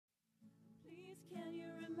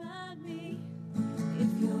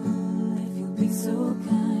so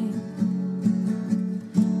kind,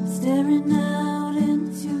 staring out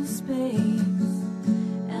into space,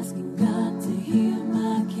 asking God to hear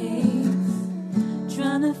my case,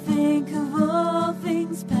 trying to think of all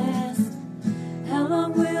things past. How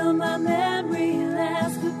long will my memory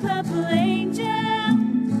last? The purple angel,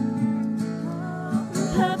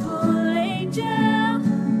 purple angel,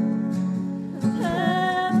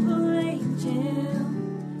 purple angel,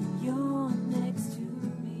 you're next to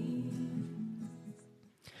me.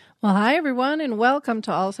 Well, hi, everyone, and welcome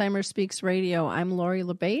to Alzheimer's Speaks Radio. I'm Lori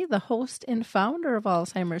LeBay, the host and founder of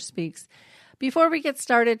Alzheimer's Speaks. Before we get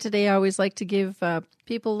started today, I always like to give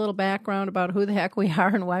people a little background about who the heck we are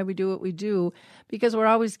and why we do what we do, because we're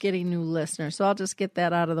always getting new listeners. So I'll just get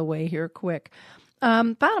that out of the way here quick.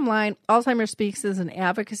 Bottom line, Alzheimer's Speaks is an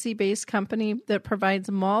advocacy-based company that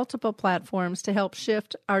provides multiple platforms to help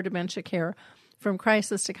shift our dementia care from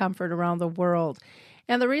crisis to comfort around the world.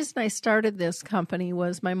 And the reason I started this company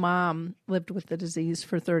was my mom lived with the disease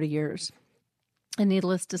for 30 years. And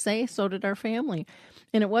needless to say, so did our family.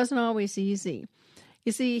 And it wasn't always easy.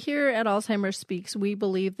 You see, here at Alzheimer's Speaks, we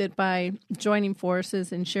believe that by joining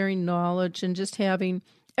forces and sharing knowledge and just having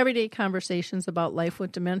everyday conversations about life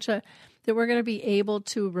with dementia, that we're going to be able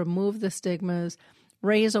to remove the stigmas,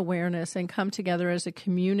 raise awareness, and come together as a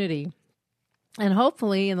community. And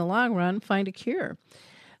hopefully, in the long run, find a cure.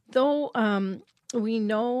 Though we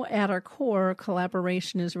know at our core,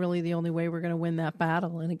 collaboration is really the only way we're going to win that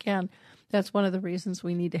battle. And again, that's one of the reasons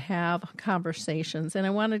we need to have conversations. And I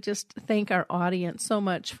want to just thank our audience so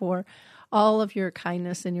much for all of your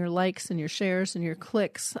kindness and your likes and your shares and your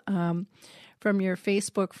clicks, from your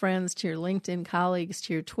Facebook friends to your LinkedIn colleagues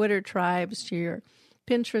to your Twitter tribes to your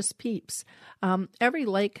Pinterest peeps. Every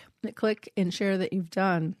like, click, and share that you've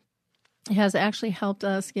done has actually helped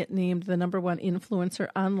us get named the #1 influencer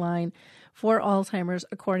online for Alzheimer's,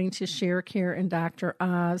 according to ShareCare and Dr.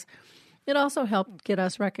 Oz. It also helped get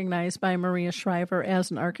us recognized by Maria Shriver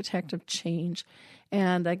as an architect of change.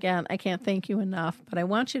 And again, I can't thank you enough, but I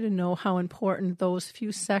want you to know how important those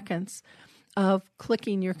few seconds of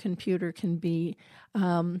clicking your computer can be,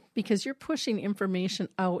 because you're pushing information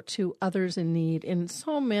out to others in need. And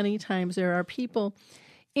so many times there are people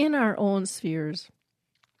in our own spheres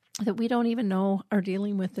that we don't even know are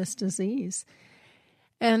dealing with this disease.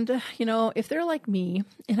 And, if they're like me,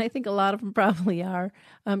 and I think a lot of them probably are,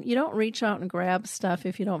 you don't reach out and grab stuff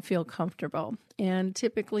if you don't feel comfortable. And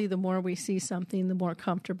typically, the more we see something, the more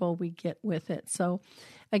comfortable we get with it. So,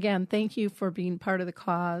 again, thank you for being part of the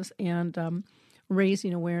cause and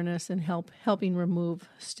raising awareness and helping remove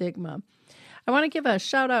stigma. I want to give a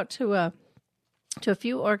shout out to a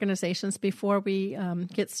few organizations before we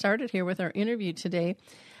get started here with our interview today.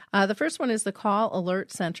 The first one is the Call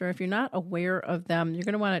Alert Center. If you're not aware of them, you're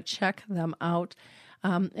going to want to check them out.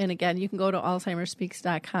 And again, you can go to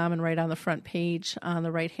alzheimersspeaks.com, and right on the front page on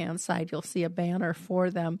the right-hand side, you'll see a banner for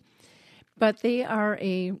them. But they are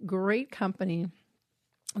a great company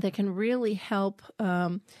that can really help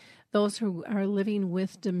those who are living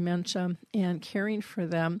with dementia and caring for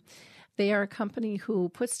them. They are a company who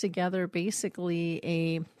puts together basically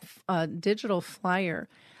a digital flyer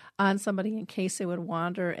on somebody in case they would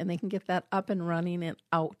wander, and they can get that up and running and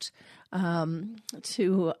out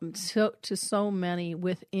to so many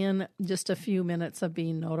within just a few minutes of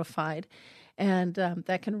being notified. And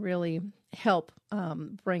that can really help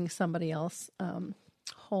bring somebody else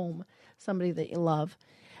home, somebody that you love.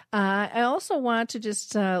 I also want to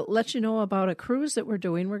just let you know about a cruise that we're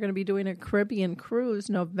doing. We're going to be doing a Caribbean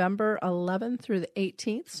cruise November 11th through the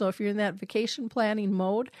 18th. So if you're in that vacation planning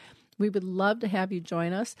mode, we would love to have you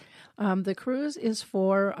join us. The cruise is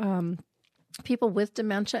for people with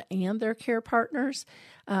dementia and their care partners.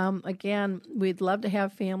 Again, we'd love to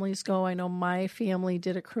have families go. I know my family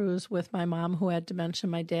did a cruise with my mom who had dementia,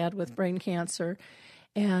 my dad with brain cancer,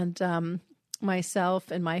 and myself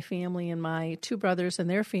and my family and my two brothers and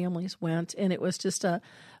their families went. And it was just a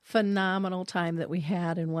phenomenal time that we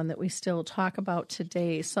had, and one that we still talk about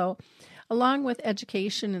today. So along with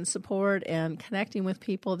education and support and connecting with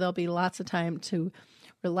people, there'll be lots of time to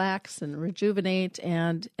relax and rejuvenate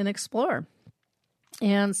and explore.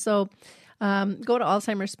 And so go to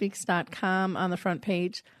alzheimersspeaks.com. On the front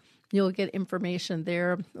page, you'll get information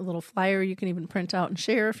there, a little flyer you can even print out and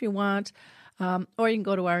share if you want. Or you can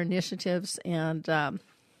go to our initiatives and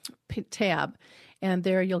tab, and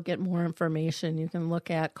there you'll get more information. You can look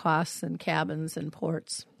at costs and cabins and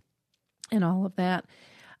ports and all of that.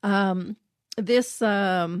 this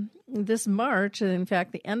March, and in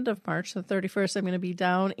fact, the end of March, the 31st, I'm going to be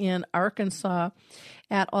down in Arkansas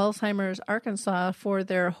at Alzheimer's Arkansas for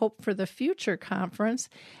their Hope for the Future conference.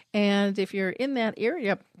 And if you're in that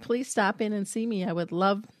area, please stop in and see me. I would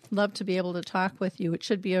love to be able to talk with you. It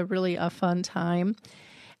should be a fun time.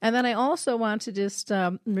 And then I also want to just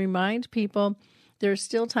remind people there's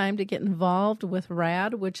still time to get involved with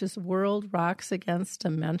RAD, which is World Rocks Against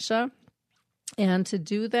Dementia. And to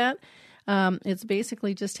do that, it's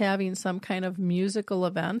basically just having some kind of musical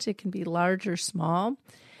event. It can be large or small.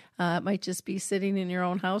 It might just be sitting in your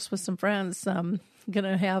own house with some friends, going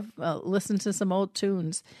to have listen to some old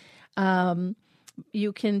tunes.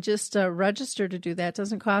 You can just register to do that. It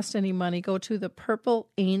doesn't cost any money. Go to the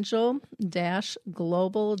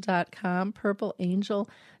purpleangel-global.com,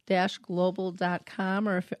 purpleangel-global.com,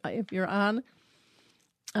 or if you're on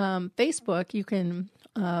Facebook, you can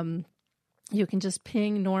just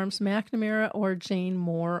ping Norms McNamara or Jane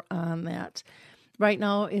Moore on that. Right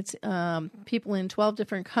now, it's people in 12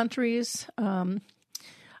 different countries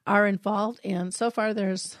are involved, and so far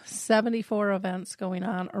there's 74 events going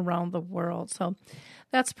on around the world. So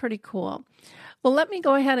that's pretty cool. Well, let me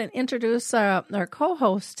go ahead and introduce our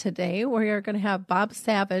co-host today. We are going to have Bob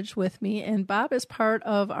Savage with me, and Bob is part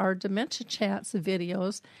of our Dementia Chats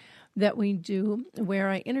videos that we do, where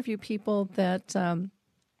I interview people that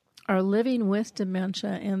are living with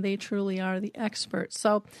dementia, and they truly are the experts.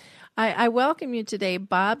 So I welcome you today,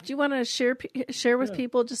 Bob. Do you want to share with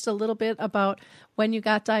people just a little bit about when you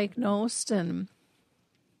got diagnosed? And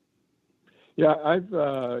yeah, I've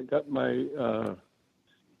got my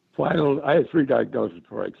final. I had 3 diagnoses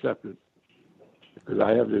before I accepted, because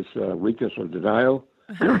I have this weakness of denial.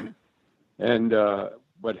 And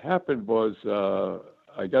what happened was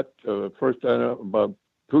I got first about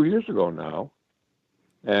 2 years ago now.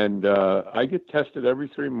 And I get tested every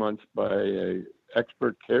 3 months by a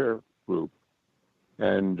expert care group,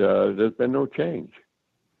 and there's been no change.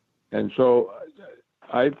 And so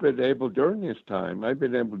I've been able, during this time, I've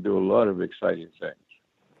been able to do a lot of exciting things.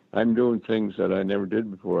 I'm doing things that I never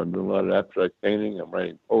did before. I'm doing a lot of abstract painting, I'm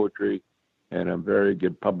writing poetry, and I'm very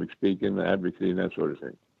good public speaking, advocacy, and that sort of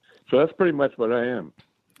thing. So that's pretty much what I am.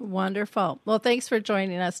 Wonderful. Well, thanks for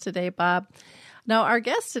joining us today, Bob. Now, our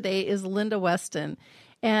guest today is Linda Weston.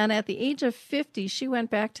 And at the age of 50, she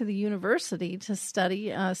went back to the university to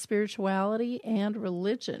study spirituality and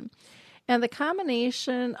religion. And the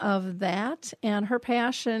combination of that and her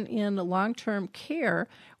passion in long-term care,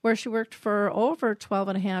 where she worked for over 12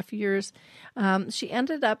 and a half years, she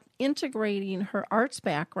ended up integrating her arts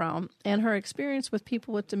background and her experience with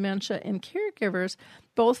people with dementia and caregivers,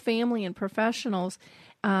 both family and professionals.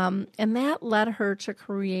 And that led her to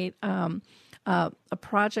create a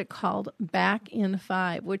project called Back in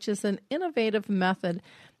 5, which is an innovative method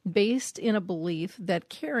based in a belief that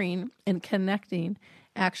caring and connecting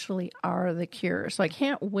actually are the cure. So I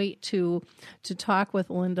can't wait to talk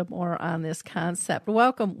with Linda more on this concept.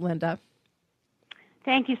 Welcome, Linda.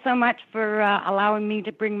 Thank you so much for allowing me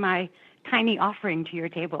to bring my tiny offering to your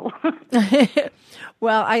table.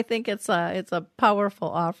 Well, I think it's a powerful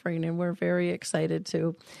offering, and we're very excited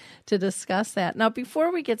to discuss that. Now,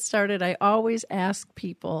 before we get started, I always ask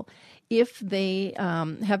people if they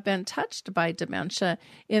have been touched by dementia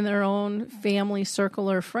in their own family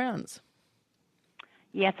circle or friends.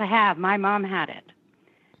 Yes, I have. My mom had it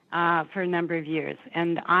for a number of years,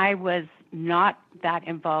 and I was not that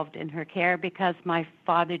involved in her care because my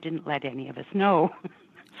father didn't let any of us know.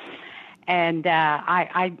 And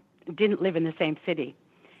I didn't live in the same city.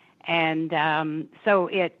 And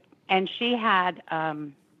and she had,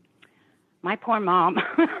 my poor mom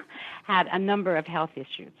had a number of health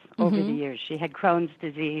issues over the years. She had Crohn's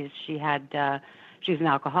disease. She was an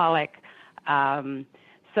alcoholic.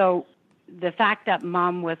 So the fact that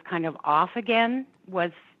Mom was kind of off again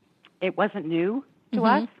wasn't new to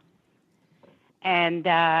us.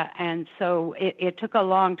 And so it took a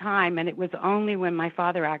long time, and it was only when my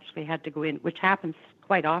father actually had to go in, which happens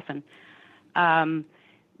quite often,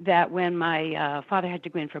 that when my father had to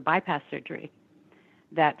go in for bypass surgery,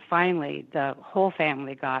 that finally the whole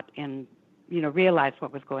family got in, realized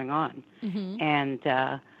what was going on. And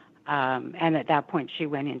at that point she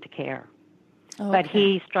went into care. Okay. But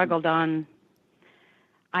he struggled on,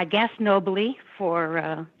 I guess, nobly for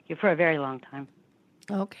a very long time.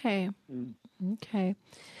 Okay. Okay.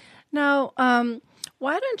 Now,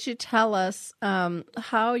 why don't you tell us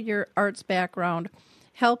how your arts background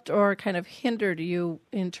helped or kind of hindered you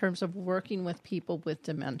in terms of working with people with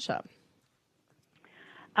dementia?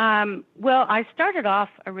 Well, I started off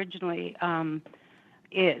originally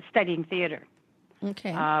studying theater.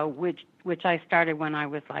 Okay. Which I started when I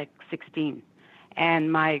was like 16,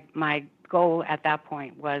 and my goal at that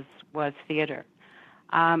point was theater.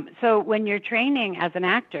 So when you're training as an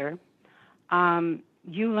actor,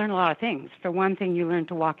 you learn a lot of things. For one thing, you learn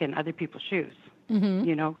to walk in other people's shoes.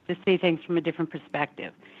 You know, to see things from a different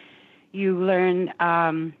perspective. You learn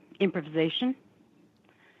improvisation.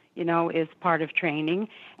 You know, is part of training,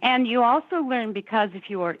 and you also learn, because if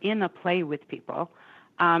you are in a play with people,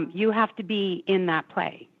 you have to be in that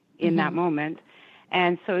play, in that moment,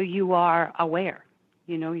 and so you are aware.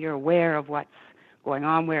 You know, you're aware of what's going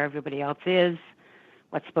on, where everybody else is,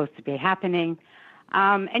 what's supposed to be happening,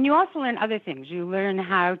 and you also learn other things. You learn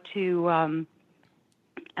how to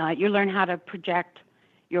project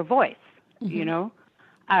your voice, you know,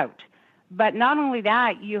 out. But not only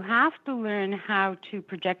that, you have to learn how to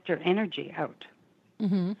project your energy out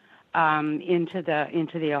into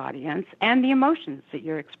the audience, and the emotions that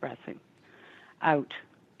you're expressing out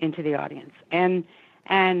into the audience, and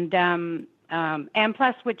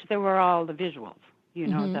plus which there were all the visuals, you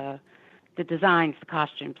know, the designs, the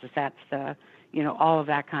costumes, the sets, you know, all of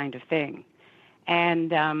that kind of thing,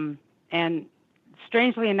 and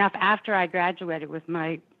strangely enough, after I graduated with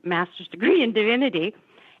my master's degree in divinity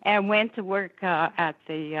and went to work at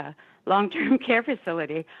the long-term care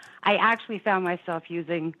facility, I actually found myself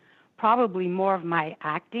using probably more of my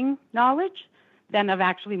acting knowledge than of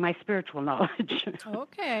actually my spiritual knowledge.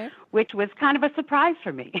 Okay. Which was kind of a surprise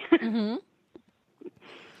for me.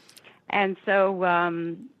 And so,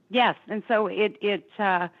 yes, and so it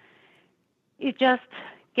just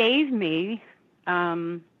gave me,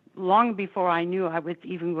 long before I knew I was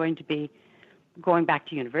even going to be going back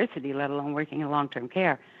to university, let alone working in long-term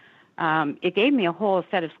care, it gave me a whole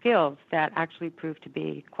set of skills that actually proved to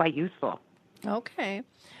be quite useful. Okay.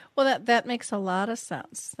 Well, that makes a lot of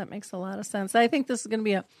sense. That makes a lot of sense. I think this is going to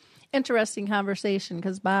be an interesting conversation,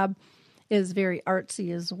 because Bob is very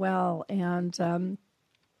artsy as well. And so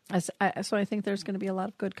I think there's going to be a lot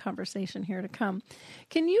of good conversation here to come.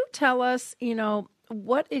 Can you tell us, you know,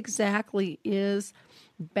 what exactly is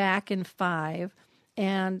Back in 5,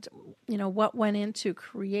 and, you know, what went into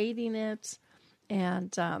creating it,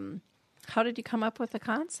 and how did you come up with the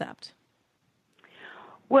concept?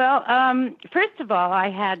 Well, first of all,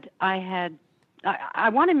 I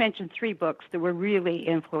want to mention 3 books that were really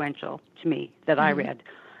influential to me that I read.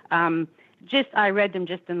 I read them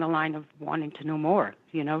just in the line of wanting to know more,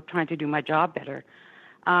 you know, trying to do my job better.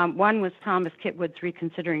 One was Thomas Kitwood's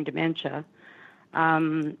Reconsidering Dementia.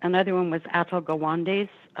 Another one was Atul Gawande's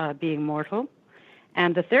Being Mortal.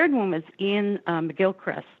 And the third one was Ian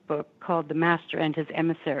McGilchrist's book called The Master and His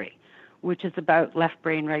Emissary, which is about left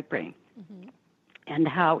brain, right brain, and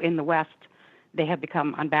how in the West they have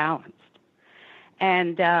become unbalanced.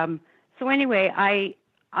 And so anyway, I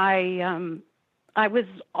was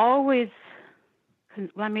always,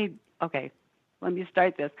 let me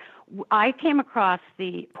start this. I came across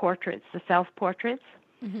the portraits, the self-portraits,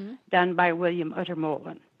 done by William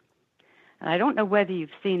Uttermohlen. And I don't know whether you've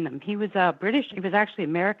seen them. He was he was actually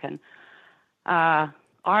American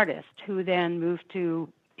artist who then moved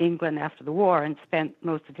to England after the war and spent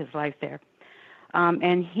most of his life there.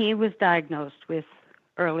 And he was diagnosed with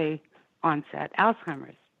early onset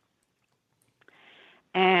Alzheimer's.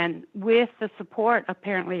 And with the support,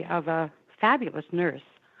 apparently, of a fabulous nurse,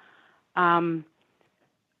 and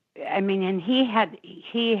he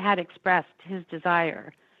had expressed his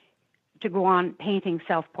desire to go on painting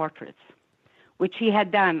self-portraits, which he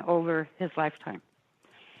had done over his lifetime.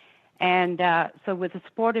 And so with the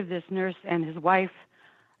support of this nurse and his wife,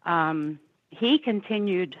 he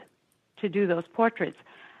continued to do those portraits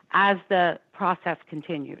as the process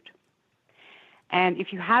continued. And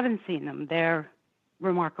if you haven't seen them, they're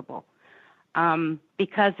remarkable,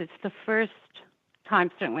 because it's the first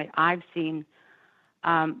time, certainly, I've seen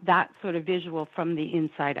that sort of visual from the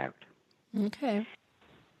inside out. Okay.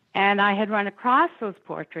 And I had run across those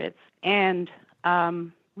portraits and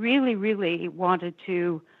really, really wanted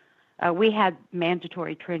to, we had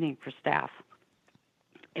mandatory training for staff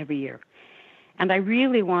every year. And I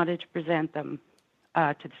really wanted to present them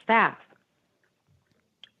to the staff.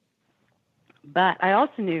 But I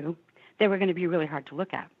also knew they were going to be really hard to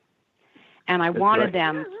look at. And I wanted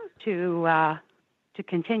them to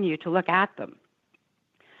continue to look at them.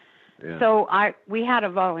 Yeah. So we had a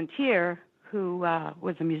volunteer who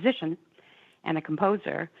was a musician and a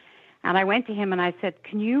composer, and I went to him and I said,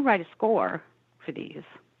 "Can you write a score for these?"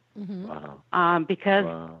 Wow. Because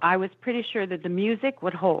I was pretty sure that the music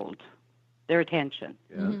would hold their attention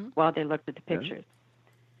while they looked at the pictures.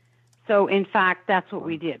 So, in fact, that's what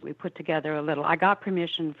we did. We put together I got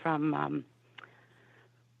permission from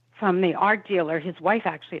from the art dealer. His wife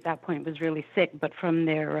actually at that point was really sick, but from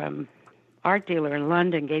their art dealer in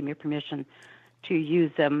London gave me permission to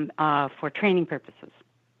use them for training purposes.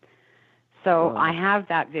 So Wow. I have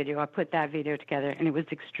that video. I put that video together, and it was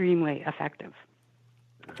extremely effective.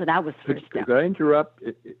 So that was the first step. Could I interrupt?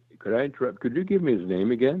 Could you give me his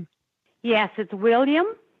name again? Yes, it's William.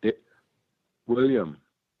 William.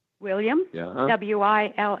 William. Yeah.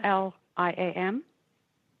 William. I-A-M.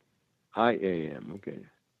 Okay.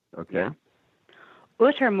 Okay. Yeah.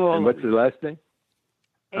 Uttermolen. And what's his last name?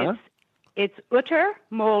 It's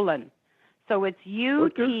Uttermolen. So it's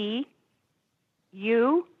U-T-U.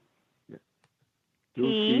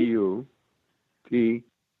 U-T-U-T.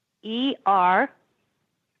 E-R.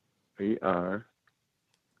 E-R.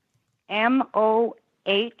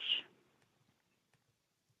 M-O-H.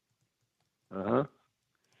 Uh-huh.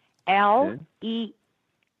 L-E-L-E-N.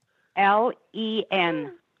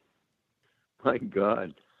 My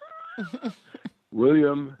God.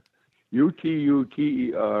 William,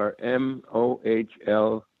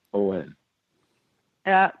 Uttermolen.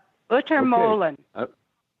 Uttermolen. Okay.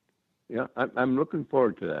 Yeah, I'm looking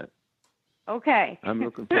forward to that. Okay. I'm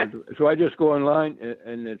looking forward to it. So I just go online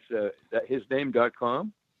and it's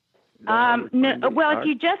hisname.com? No, well,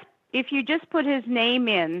 if you just put his name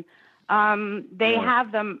in, they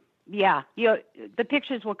have them. Yeah, the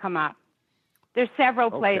pictures will come up. There's several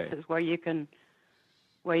places where you can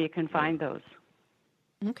find those.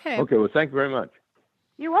 Okay. Okay. Well, thank you very much.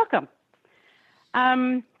 You're welcome.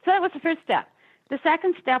 So that was the first step. The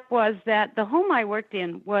second step was that the home I worked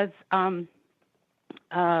in was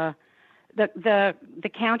the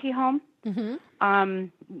county home. Mm-hmm.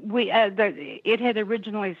 It had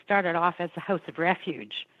originally started off as a house of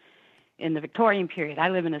refuge in the Victorian period. I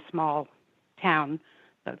live in a small town,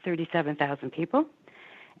 about 37,000 people,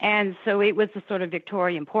 and so it was a sort of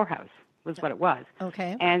Victorian poorhouse, was what it was.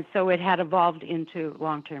 Okay. And so it had evolved into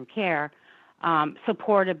long-term care,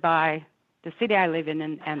 supported by the city I live in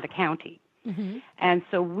and the county. Mm-hmm. And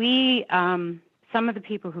so we, some of the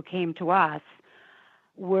people who came to us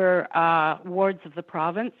were wards of the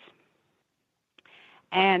province,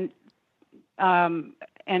 and in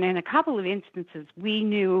a couple of instances, we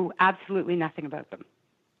knew absolutely nothing about them,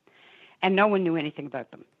 and no one knew anything about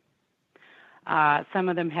them. Some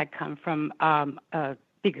of them had come from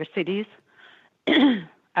bigger cities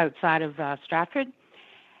outside of Stratford,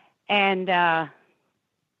 and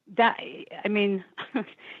that, I mean,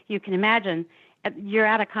 you can imagine you're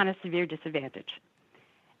at a kind of severe disadvantage,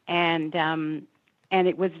 and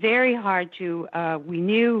it was very hard to. We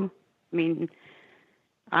knew, I mean,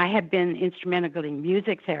 I had been instrumental in getting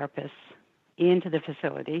music therapists into the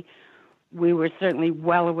facility. We were certainly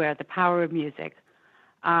well aware of the power of music,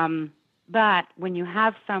 but when you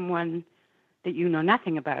have someone that you know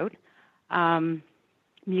nothing about,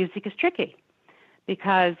 music is tricky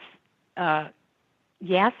because.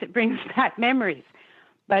 Yes, it brings back memories,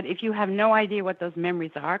 but if you have no idea what those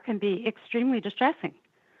memories are, it can be extremely distressing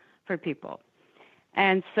for people.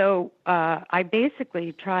 And so I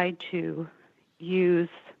basically tried to use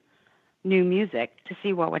new music to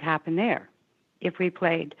see what would happen there if we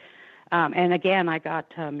played. And again, I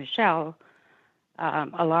got Michelle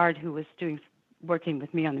Allard, who was working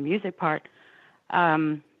with me on the music part.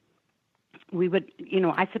 We would,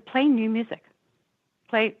 I said, play new music.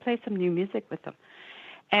 Play some new music with them.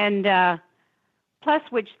 And plus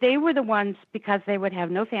which they were the ones, because they would have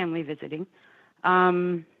no family visiting,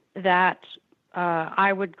 that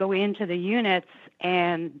I would go into the units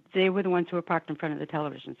and they were the ones who were parked in front of the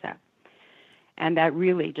television set. And that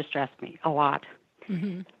really distressed me a lot.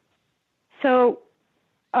 Mm-hmm. So,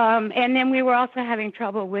 and then we were also having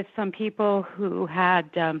trouble with some people who had,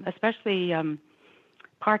 especially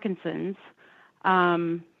Parkinson's,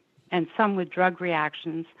 and some with drug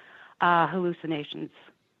reactions, hallucinations,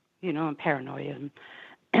 and paranoia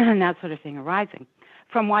and that sort of thing arising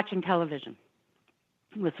from watching television.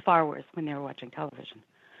 It was far worse when they were watching television.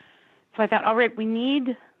 So I thought, all right,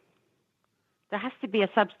 there has to be a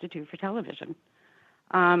substitute for television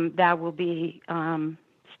that will be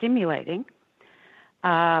stimulating.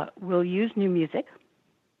 We'll use new music,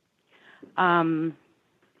 and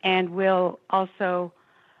we'll also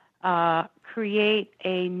create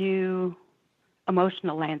a new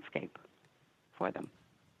emotional landscape for them.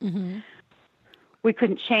 Mm-hmm. We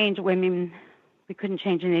couldn't change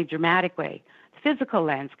in a dramatic way the physical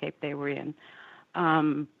landscape they were in,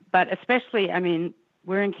 but especially,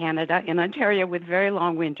 we're in Canada, in Ontario, with very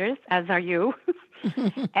long winters, as are you,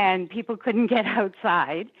 and people couldn't get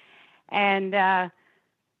outside, and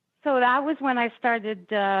so that was when I started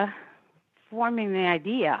forming the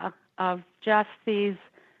idea of just these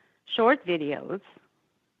short videos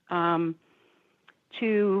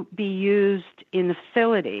to be used in the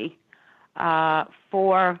facility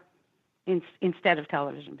instead of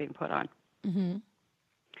television being put on. Mm-hmm.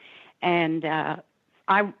 And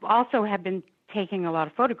I also have been taking a lot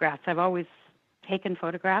of photographs. I've always taken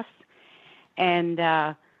photographs, and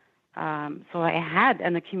so I had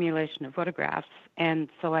an accumulation of photographs, and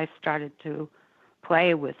so I started to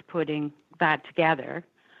play with putting that together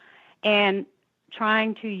and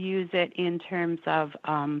trying to use it in terms of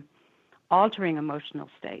altering emotional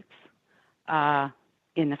states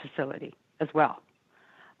in the facility as well,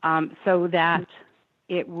 so that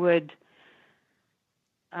it would,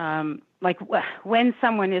 like when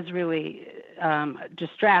someone is really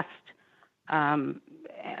distressed,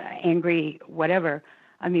 angry, whatever,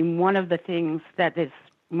 I mean, one of the things that is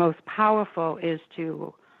most powerful is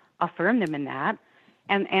to affirm them in that.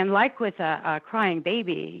 And like with a crying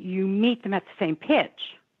baby, you meet them at the same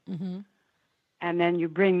pitch, Mm-hmm. and then you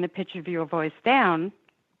bring the pitch of your voice down,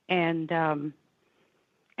 and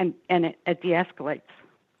it de-escalates.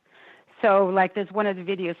 So, like, there's one of the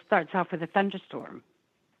videos starts off with a thunderstorm,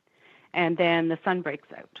 and then the sun breaks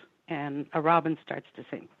out, and a robin starts to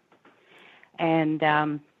sing, and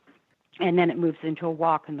then it moves into a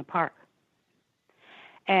walk in the park.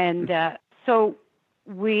 And so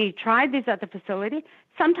we tried these at the facility.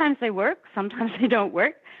 Sometimes they work, sometimes they don't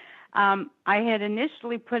work. I had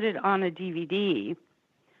initially put it on a DVD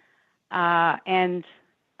and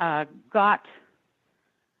got,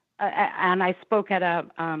 and I spoke at a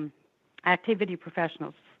activity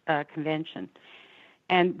professionals convention,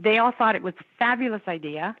 and they all thought it was a fabulous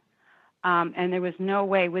idea, and there was no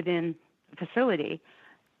way within the facility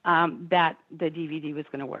that the DVD was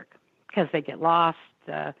going to work because they get lost.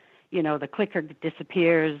 The clicker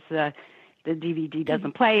disappears. The DVD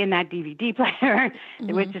doesn't play in that DVD player. Mm-hmm.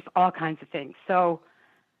 There was just all kinds of things. So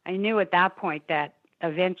I knew at that point that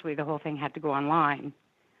eventually the whole thing had to go online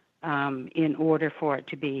in order for it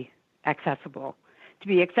to be accessible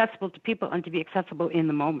to people and to be accessible in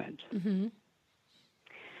the moment. Mm-hmm.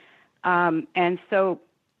 And so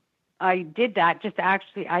I did that. Just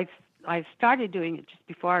actually, I started doing it just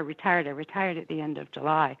before I retired. I retired at the end of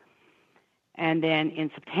July. And then in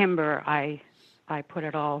September, I put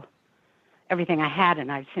everything I had,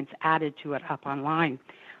 and I've since added to it up online.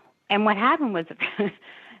 And what happened was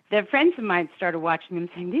that friends of mine started watching them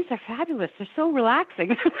saying, "These are fabulous. They're so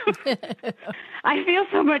relaxing. I feel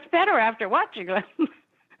so much better after watching them."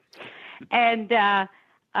 And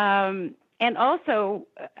also,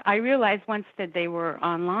 I realized once that they were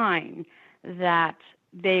online that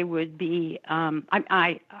they would be,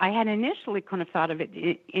 I had initially kind of thought of it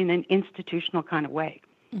in an institutional kind of way.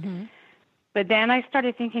 Mm-hmm. But then I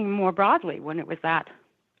started thinking more broadly when it was that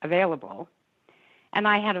available. And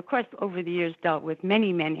I had, of course, over the years dealt with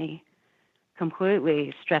many, many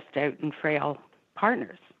completely stressed out and frail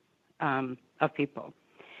partners of people.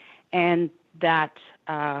 And that,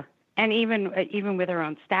 and even with our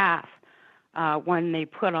own staff, when they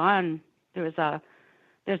put on,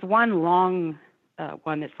 there's one long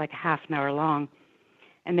one that's like half an hour long,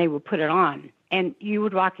 and they would put it on, and you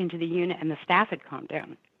would walk into the unit and the staff had calmed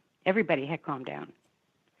down. Everybody had calmed down.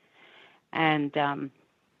 And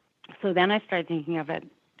so then I started thinking of it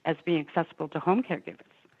as being accessible to home caregivers.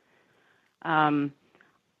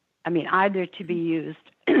 I mean, either to be used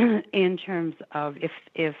in terms of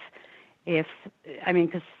if I mean,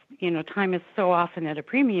 because time is so often at a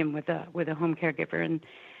premium with a home caregiver,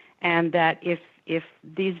 and that if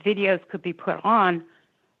these videos could be put on,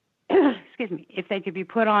 excuse me, if they could be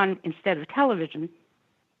put on instead of television,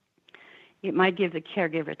 it might give the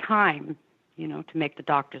caregiver time, to make the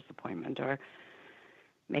doctor's appointment or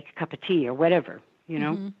make a cup of tea or whatever,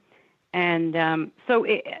 Mm-hmm. And so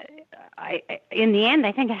in the end,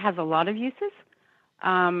 I think it has a lot of uses,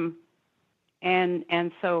 and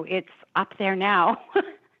so it's up there now,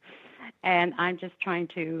 and I'm just trying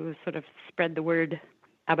to sort of spread the word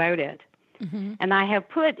about it. Mm-hmm. And I have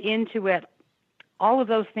put into it all of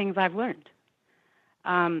those things I've learned.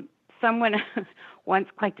 Someone once,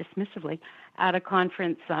 quite dismissively, at a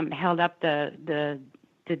conference, held up the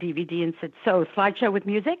DVD and said, "So, slideshow with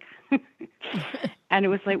music?" And it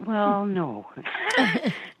was like, well, no,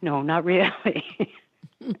 no, not really.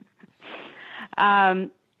 The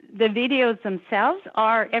videos themselves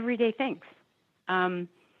are everyday things.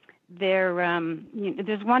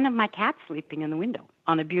 There's one of my cats sleeping in the window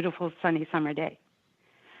on a beautiful sunny summer day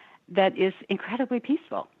that is incredibly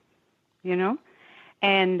peaceful,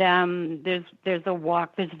 And there's a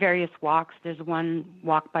walk. There's various walks. There's one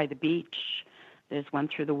walk by the beach. There's one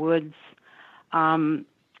through the woods.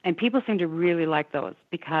 And people seem to really like those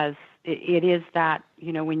because it is that,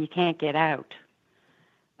 when you can't get out,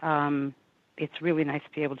 it's really nice to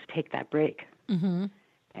be able to take that break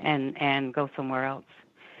and go somewhere else.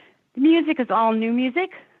 The music is all new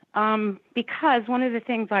music because one of the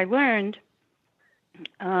things I learned,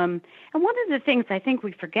 and one of the things I think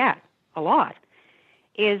we forget a lot,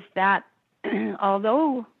 is that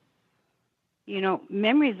although,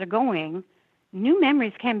 memories are going, new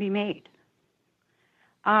memories can be made.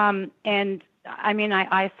 And I mean,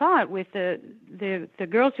 I saw it with the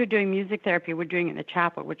girls who are doing music therapy were doing it in the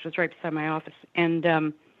chapel, which was right beside my office.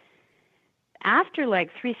 And after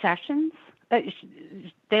like 3 sessions,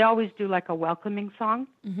 they always do like a welcoming song.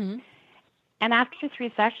 Mm-hmm. And after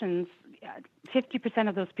 3 sessions, 50%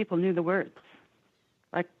 of those people knew the words.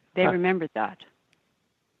 Like they remembered that.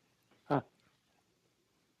 Huh.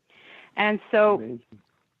 And so... Amazing.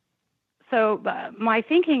 So my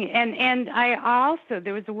thinking, and I also,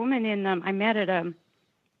 there was a woman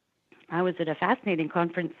I was at a fascinating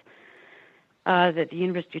conference that the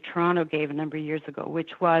University of Toronto gave a number of years ago,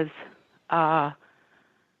 which was,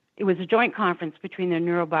 it was a joint conference between the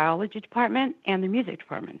neurobiology department and the music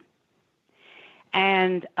department.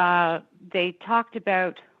 And they talked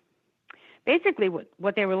about, basically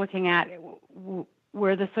what they were looking at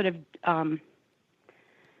were the sort of,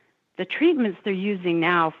 the treatments they're using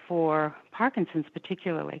now for Parkinson's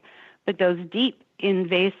particularly, but those deep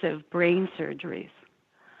invasive brain surgeries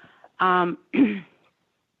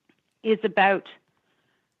is about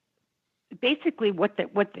basically what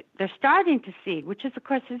they're starting to see, which is, of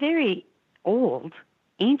course, a very old,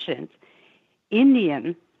 ancient,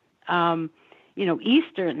 Indian,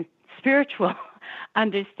 Eastern spiritual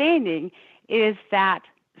understanding, is that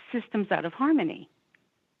systems out of harmony.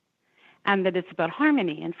 And that it's about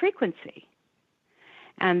harmony and frequency.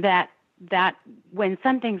 And that when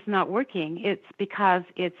something's not working, it's because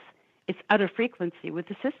it's out of frequency with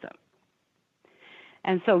the system.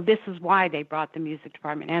 And so this is why they brought the music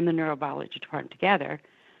department and the neurobiology department together,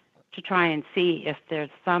 to try and see if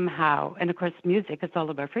there's somehow, and of course music is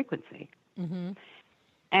all about frequency. Mm-hmm.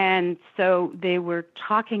 And so they were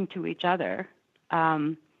talking to each other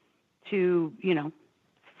to,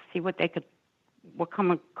 see what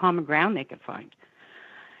common ground they could find.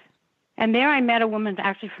 And there I met a woman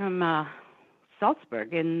actually from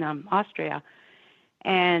Salzburg in Austria,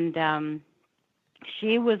 and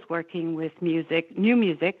she was working with music, new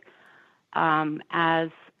music, as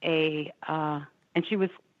a, and she was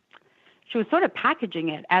sort of packaging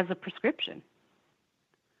it as a prescription.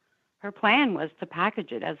 Her plan was to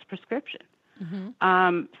package it as a prescription,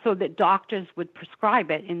 so that doctors would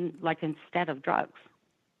prescribe it instead of drugs.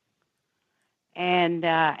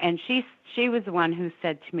 And she was the one who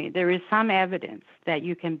said to me, there is some evidence that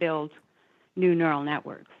you can build new neural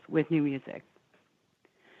networks with new music.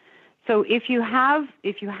 So if you have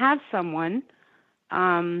someone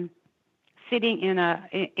sitting in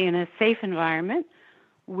a safe environment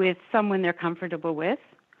with someone they're comfortable with,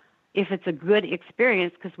 if it's a good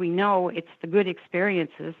experience, because we know it's the good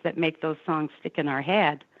experiences that make those songs stick in our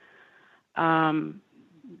head, then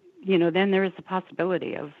there is a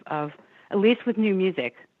possibility of at least with new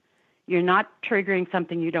music, you're not triggering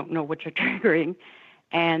something you don't know what you're triggering,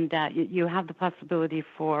 and you have the possibility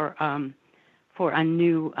for a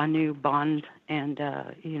new bond, and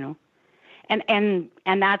and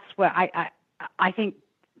that's what I think,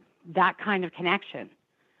 that kind of connection.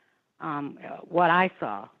 What I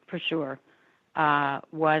saw for sure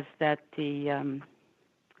was that the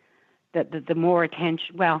more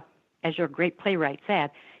attention, well, as your great playwright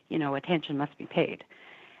said, attention must be paid.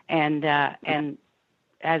 And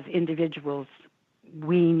as individuals,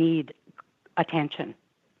 we need attention.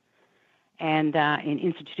 And in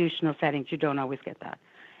institutional settings, you don't always get that.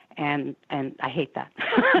 And I hate that.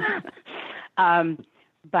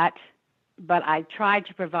 But I tried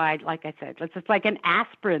to provide, like I said, it's like an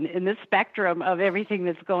aspirin in the spectrum of everything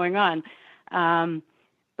that's going on.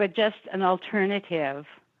 But just an alternative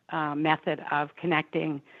method of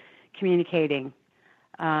connecting, communicating,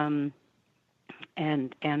 and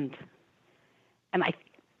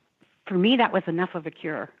for me, that was enough of a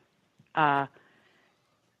cure, because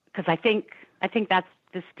I think that's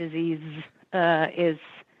this disease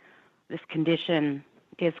this condition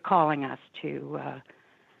is calling us to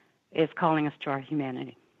our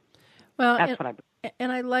humanity. Well, that's what I believe.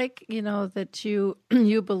 And I like that you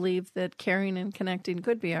believe that caring and connecting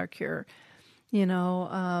could be our cure.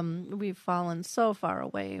 We've fallen so far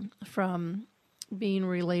away from being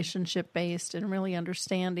relationship based and really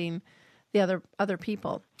understanding the other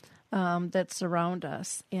people that surround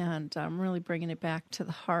us, and really bringing it back to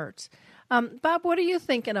the heart. Bob, what are you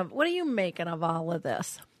thinking of? What are you making of all of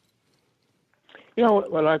this?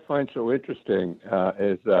 What I find so interesting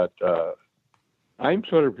is that I I'm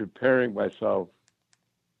sort of preparing myself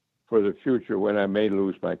for the future when I may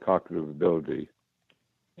lose my cognitive ability.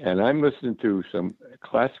 And I'm listening to some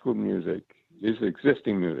classical music, this is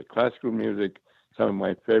existing music, classical music, some of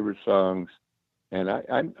my favorite songs. And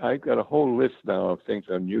I've got a whole list now of things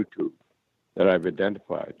on YouTube that I've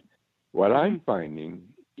identified. What I'm finding,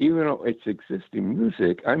 even though it's existing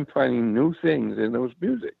music, I'm finding new things in those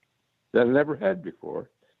music that I never had before.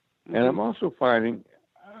 And I'm also finding,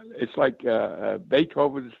 it's like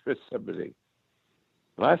Beethoven's Fifth Symphony.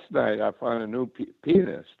 Last night I found a new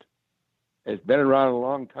pianist. It's been around a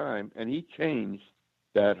long time, and he changed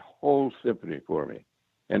that whole symphony for me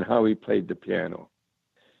and how he played the piano.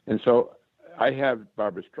 And so I have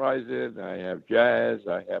Barbra Streisand, I have jazz,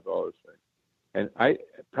 I have all those things. And I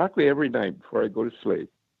practically every night before I go to sleep,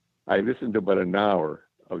 I listen to about an hour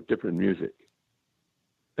of different music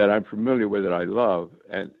that I'm familiar with, that I love.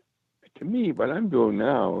 And to me, what I'm doing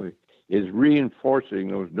now is reinforcing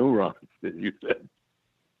those neurons that you said.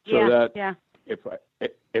 So that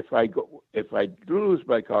if I do lose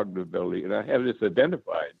my cognitive ability, and I have this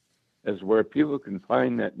identified as where people can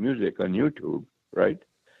find that music on YouTube, right?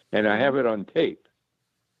 And I have it on tape.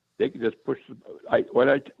 They can just push. What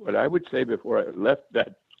I would say before I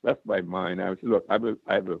left my mind, I would say, look, I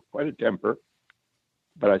have quite a temper,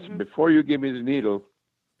 but I said, before you give me the needle,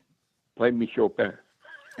 play me Chopin.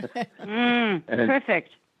 Perfect.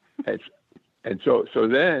 And so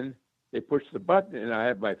then they push the button, and I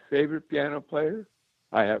have my favorite piano player.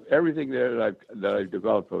 I have everything there that I've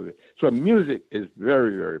developed over it. So music is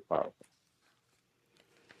very, very powerful.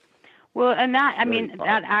 Well, and that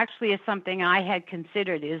that actually is something I had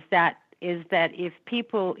considered. Is that if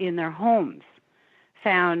people in their homes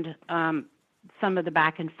found some of the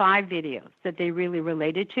Back in 5 videos that they really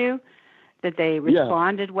related to, that they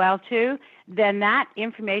responded well to, then that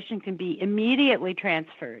information can be immediately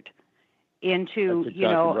transferred into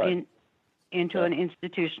into an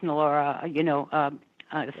institutional or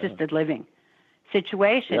assisted living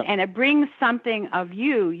situation, and it brings something of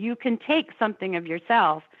you. You can take something of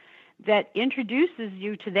yourself that introduces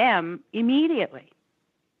you to them immediately.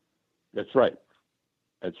 That's right.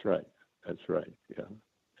 Yeah.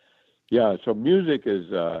 Yeah. So music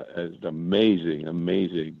is amazing.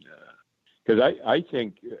 Because I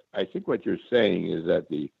think what you're saying is that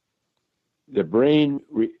the brain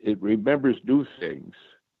it remembers new things,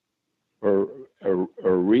 or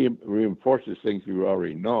reinforces things you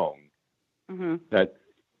already know. That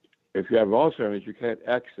if you have Alzheimer's, you can't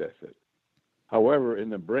access it. However, in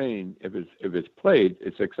the brain, if it's played,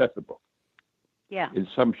 it's accessible. Yeah. In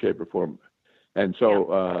some shape or form, and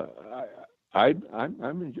so I'm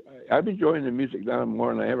enjoying the music now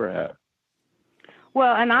more than I ever have.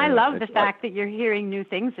 Well, and I love the fact that you're hearing new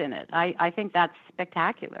things in it. I think that's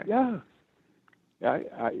spectacular. Yeah.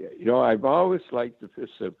 I've always liked the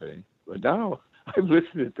Fifth Symphony, but now I've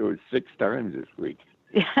listened to it 6 times this week.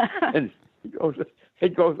 Yeah. And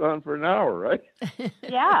it goes on for an hour, right?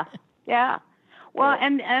 Yeah. Well,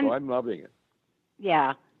 and so I'm loving it.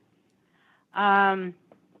 Yeah. And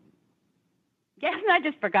I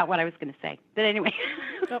just forgot what I was going to say. But anyway.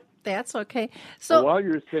 That's okay. So while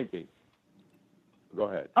you're thinking, go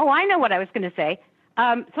ahead. Oh, I know what I was going to say.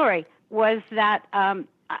 Was that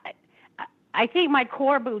I think my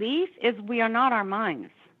core belief is we are not our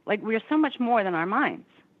minds. Like, we are so much more than our minds.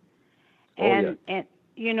 And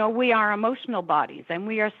we are emotional bodies, and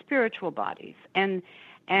we are spiritual bodies. And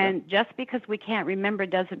just because we can't remember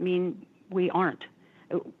doesn't mean we aren't,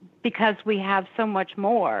 because we have so much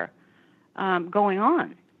more going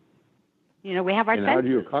on. We have our senses. How do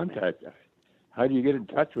you contact that? How do you get in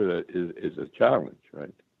touch with it is a challenge,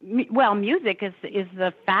 right? Well, music is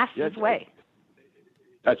the fastest way.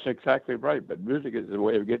 That's exactly right, but music is the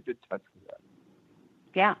way of getting in touch with that.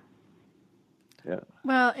 Yeah. Yeah.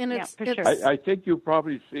 Well, and it's, for sure. I think you've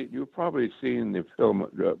probably seen the film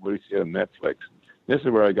we see on Netflix. This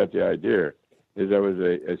is where I got the idea. Is there was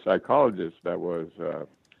a psychologist that was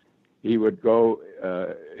he would go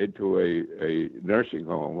into a nursing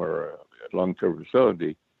home or a long-term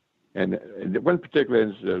facility, and one particular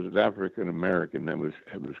instance was an African American that was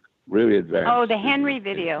really advanced. Oh, the Henry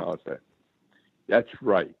video. That's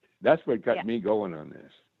right. That's what got me going on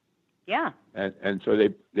this. Yeah. And so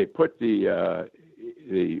they put the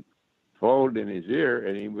phone in his ear,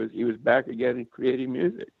 and he was back again and creating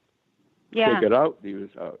music. Yeah. Take it out, he was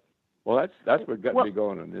out. Well, that's what got me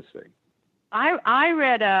going on this thing. I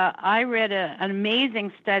read an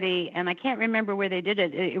amazing study, and I can't remember where they did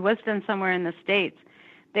it. It was done somewhere in the States.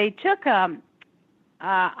 They took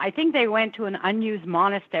I think they went to an unused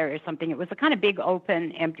monastery or something. It was a kind of big,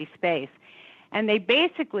 open, empty space, and they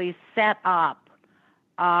basically set up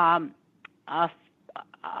a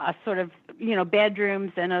a sort of,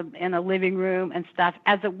 bedrooms and a living room and stuff,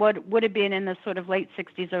 as it would have been in the sort of late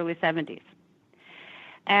 60s, early 70s.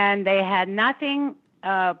 And they had nothing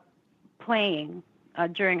playing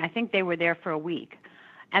during, I think they were there for a week.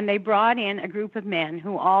 And they brought in a group of men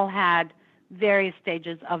who all had various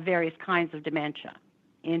stages of various kinds of dementia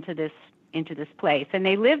into this place. And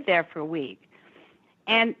they lived there for a week.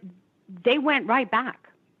 And they went right back.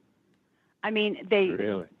 I mean,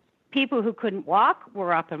 Really? People who couldn't walk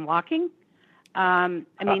were up and walking.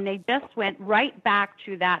 They just went right back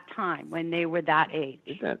to that time when they were that age.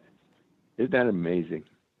 Isn't that amazing?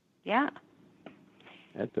 Yeah.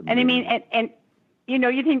 That's amazing. And I mean, and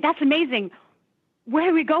you think that's amazing. Where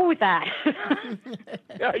do we go with that?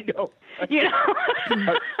 Yeah, I know.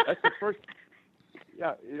 That's the first.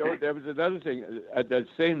 Yeah, there was another thing at that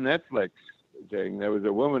same Netflix thing. There was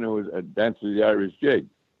a woman who was dancing the Irish jig,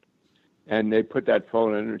 and they put that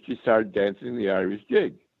phone in, and she started dancing the Irish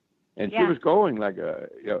jig, and she was going like a.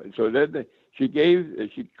 So then she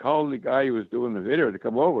called the guy who was doing the video to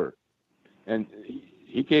come over, and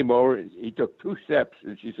he came over. He took 2 steps,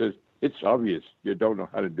 and she says, "It's obvious you don't know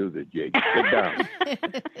how to do the jig. Sit down."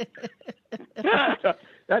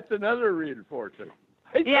 That's another reinforcement.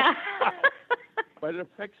 Yeah. But it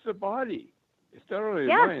affects the body. It's not only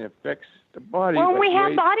the mind, it affects the body. Well, we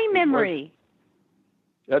have body memory.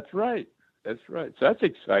 That's right. So that's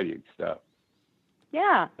exciting stuff.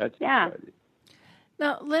 Yeah. That's exciting.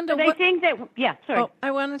 Now, Linda, I think that, sorry. Oh,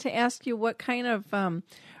 I wanted to ask you, what kind of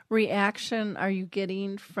reaction are you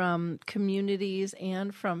getting from communities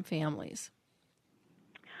and from families?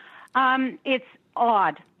 It's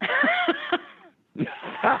odd.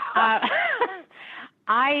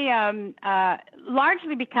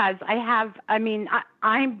 Largely because I'm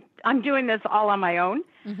doing this all on my own,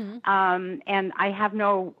 and I have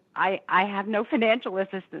no financial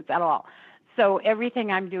assistance at all. So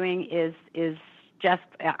everything I'm doing is just,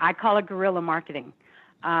 I call it guerrilla marketing,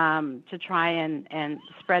 to try and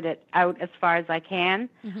spread it out as far as I can.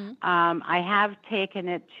 I have taken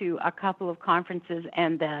it to a couple of conferences,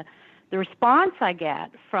 and the response I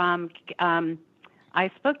get from I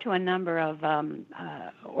spoke to a number of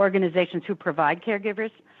organizations who provide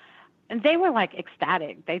caregivers, and they were like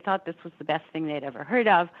ecstatic. They thought this was the best thing they'd ever heard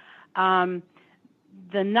of.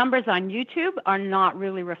 The numbers on YouTube are not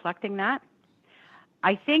really reflecting that.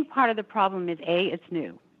 I think part of the problem is, it's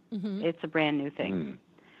new. It's a brand new thing.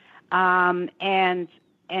 And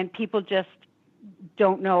people just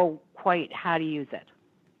don't know quite how to use it.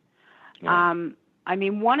 Yeah.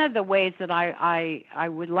 One of the ways that I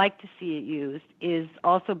would like to see it used is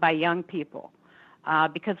also by young people,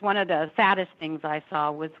 because one of the saddest things I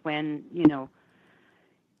saw was when,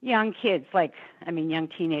 young kids, young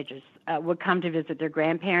teenagers, would come to visit their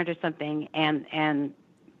grandparent or something and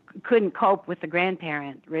couldn't cope with the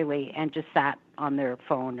grandparent, really, and just sat on their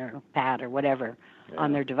phone or pad or whatever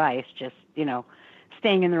on their device, just,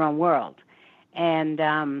 staying in their own world. And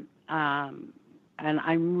I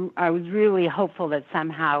was really hopeful that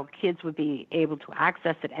somehow kids would be able to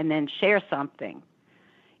access it and then share something.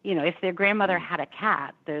 If their grandmother had a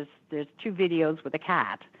cat, there's 2 videos with a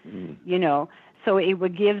cat, so it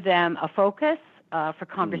would give them a focus for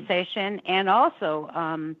conversation and also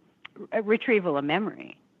a retrieval of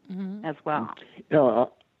memory as well.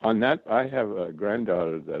 On that, I have a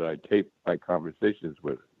granddaughter that I tape my conversations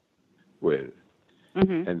with.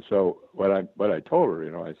 And so what I told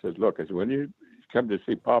her, I said, look, when you come to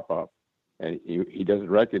see Pop-Up and he doesn't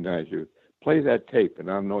recognize you, play that tape and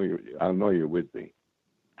I'll know you're with me.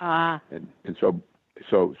 And so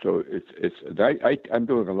it's I'm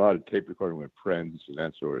doing a lot of tape recording with friends and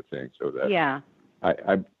that sort of thing, so that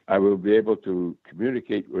I will be able to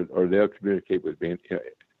communicate with, or they'll communicate with me.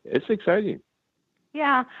 It's exciting.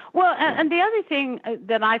 Yeah. Well, and the other thing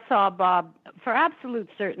that I saw, Bob, for absolute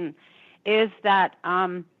certain, is that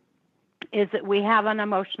we have an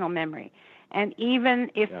emotional memory. And even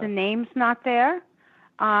if the name's not there,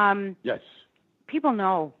 yes, people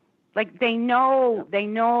know. Like they know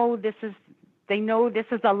this is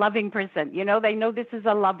a loving person. They know this is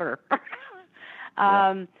a lover.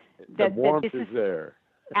 The warmth is there.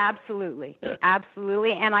 Absolutely,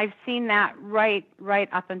 absolutely. And I've seen that right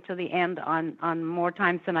up until the end on more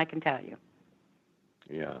times than I can tell you.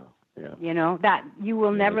 Yeah. That you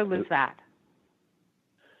will never lose that.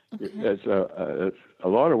 Okay. There's a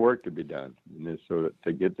lot of work to be done in this, so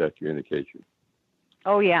to get that communication.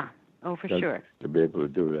 Oh yeah. Oh, for sure. To be able to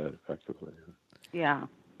do that effectively. Yeah,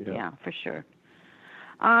 for sure.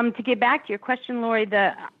 To get back to your question, Lori,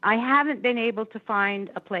 I haven't been able to find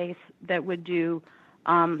a place that would do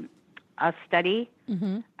a study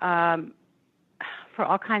for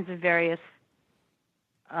all kinds of various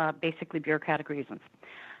basically bureaucratic reasons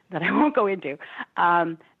that I won't go into.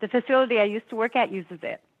 The facility I used to work at uses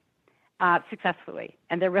it successfully,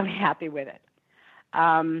 and they're really happy with it.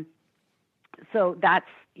 So that's,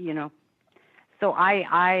 so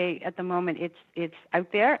I at the moment it's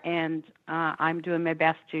out there, and I'm doing my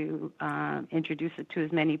best to introduce it to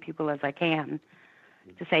as many people as I can,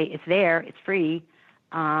 to say it's there, it's free,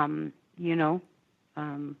 and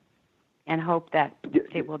hope that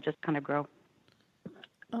it will just kind of grow.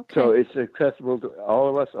 Okay. So it's accessible to all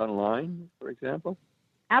of us online, for example?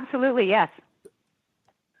 Absolutely, yes.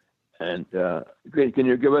 And can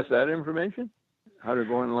you give us that information? How to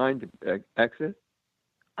go online to access?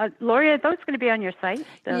 Lori, are those going to be on your site?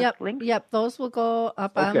 The links? Yep. Those will go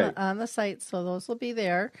up on the site, so those will be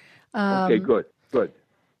there. Okay, good.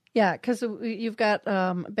 Yeah, because you've got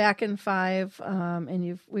Back in 5,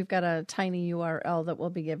 and we've got a tiny URL that we'll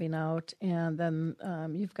be giving out, and then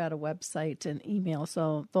you've got a website and email.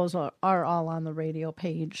 So those are all on the radio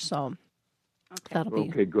page. So that'll be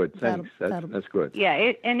good. Thanks. That's good.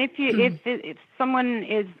 Yeah, and if someone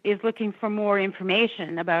is looking for more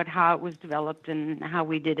information about how it was developed and how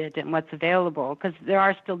we did it and what's available, because there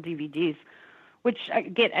are still DVDs, which I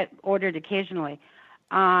get ordered occasionally.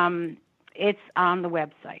 It's on the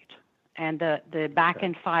website, and the Back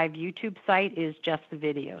in 5 YouTube site is just the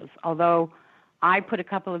videos. Although I put a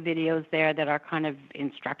couple of videos there that are kind of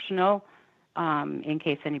instructional, in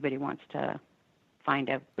case anybody wants to find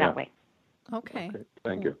out that way. Okay.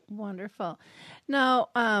 Thank you. Wonderful. Now,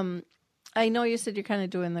 I know you said you're kind of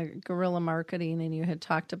doing the guerrilla marketing, and you had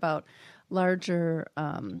talked about larger,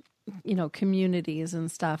 communities and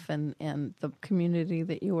stuff, and the community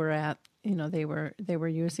that you were at. They were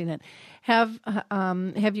using it. Have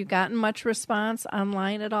you gotten much response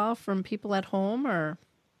online at all from people at home, or?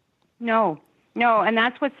 No, and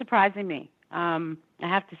that's what's surprising me. I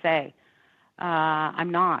have to say,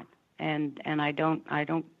 I'm not, and I don't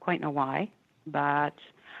quite know why, but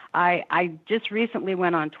I just recently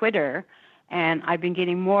went on Twitter, and I've been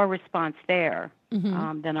getting more response there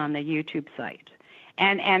than on the YouTube site,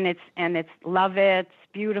 and it's love it,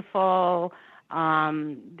 it's beautiful.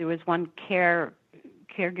 There was one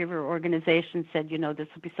caregiver organization said, this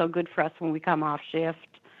will be so good for us when we come off shift.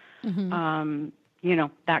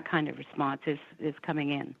 That kind of response is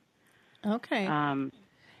coming in. Okay.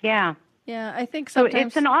 Yeah. Yeah, I think so.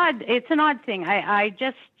 Sometimes... It's an odd thing. I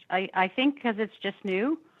think because it's just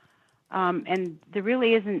new, and there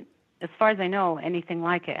really isn't, as far as I know, anything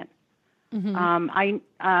like it.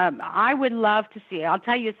 I would love to see. I'll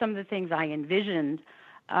tell you some of the things I envisioned.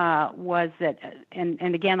 Was that,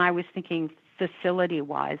 and again, I was thinking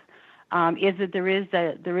facility-wise, is that there is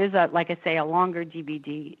a like I say, a longer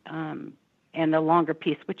DVD and a longer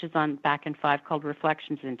piece, which is on Back in 5, called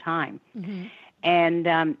Reflections in Time, and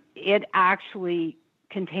it actually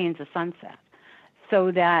contains a sunset, so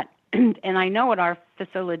that, and I know at our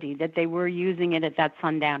facility that they were using it at that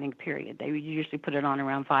sundowning period. They would usually put it on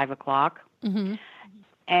around 5:00,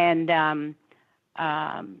 and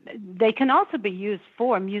they can also be used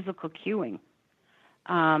for musical cueing,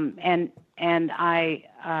 and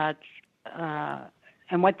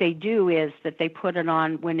what they do is that they put it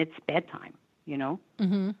on when it's bedtime.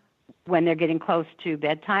 When they're getting close to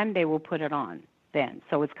bedtime, they will put it on then.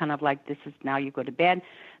 So it's kind of like, this is now you go to bed.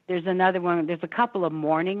 There's another one. There's a couple of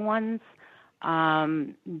morning ones.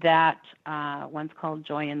 That one's called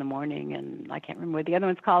Joy in the Morning, and I can't remember what the other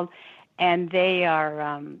one's called. And they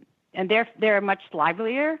are. And they're much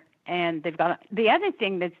livelier, and they've got the other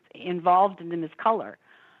thing that's involved in them is color.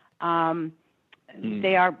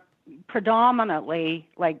 They are predominantly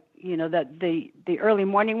like the early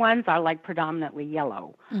morning ones are like predominantly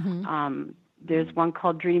yellow. There's one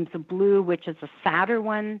called Dreams of Blue, which is a sadder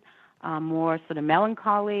one, more sort of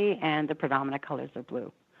melancholy, and the predominant colors are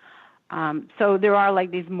blue. So there are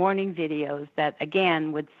like these morning videos that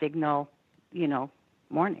again would signal,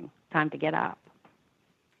 morning, time to get up.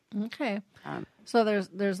 Okay. So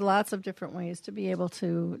there's lots of different ways to be able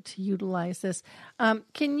to utilize this.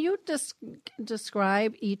 Can you just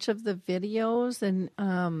describe each of the videos and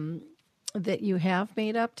that you have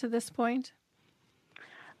made up to this point?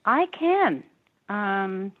 I can.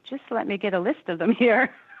 Just let me get a list of them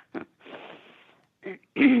here.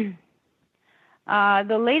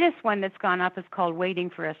 The latest one that's gone up is called Waiting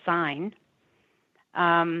for a Sign.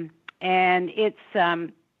 And it's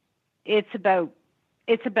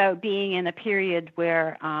about being in a period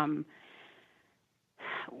where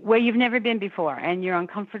you've never been before, and you're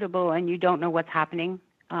uncomfortable, and you don't know what's happening.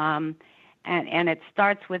 And it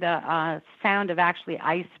starts with a sound of actually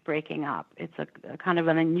ice breaking up. It's a kind of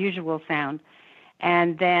an unusual sound,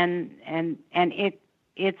 and then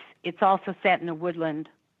it's also set in a woodland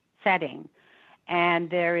setting, and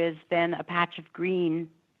there is then a patch of green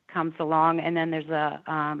comes along, and then there's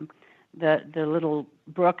the little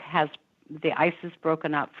brook has the ice is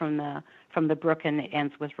broken up from the brook, and it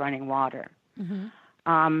ends with running water.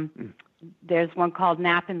 Mm-hmm. There's one called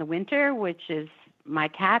Nap in the Winter, which is my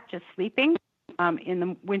cat just sleeping in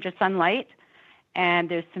the winter sunlight, and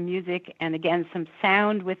there's some music and again some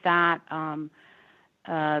sound with that.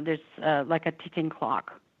 There's like a ticking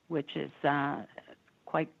clock, which is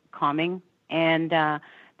quite calming, and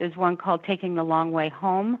there's one called Taking the Long Way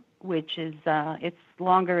Home, which is it's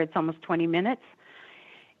longer. It's almost 20 minutes.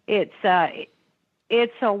 It's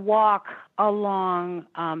a walk along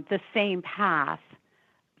the same path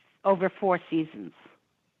over 4 seasons.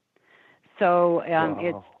 So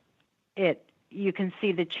wow. You can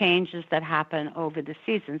see the changes that happen over the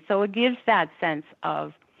seasons. So it gives that sense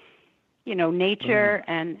of, nature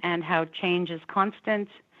and how change is constant,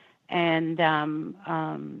 and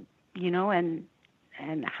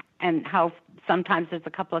and how sometimes there's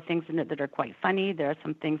a couple of things in it that are quite funny. There are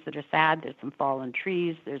some things that are sad. There's some fallen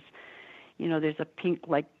trees. There's a pink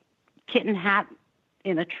like kitten hat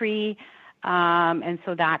in a tree, and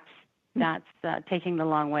so that's Taking the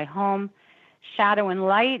Long Way Home. Shadow and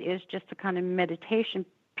Light is just a kind of meditation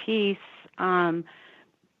piece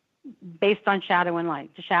based on shadow and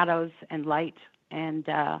light, the shadows and light. And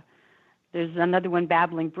there's another one,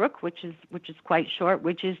 Babbling Brook, which is quite short,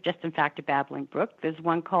 which is just in fact a babbling brook. There's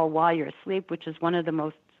one called While You're Asleep, which is one of the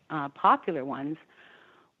most popular ones,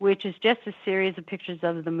 which is just a series of pictures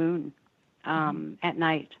of the moon at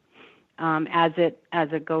night as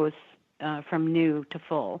it goes from new to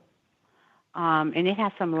full. And it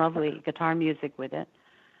has some lovely guitar music with it.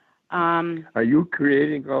 Are you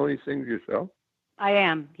creating all these things yourself? I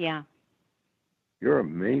am, yeah. You're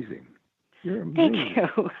amazing. You're amazing.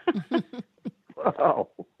 Thank you. Wow.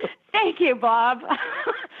 Thank you, Bob.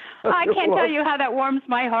 I can't tell you how that warms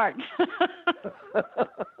my heart.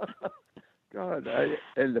 God,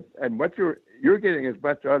 and what you're getting as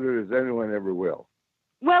much out of it as anyone ever will.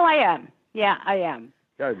 Well, I am. Yeah, I am.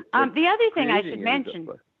 God, the other thing I should mention.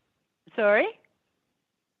 Sorry?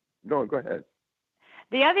 No, go ahead.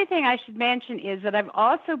 The other thing I should mention is that I've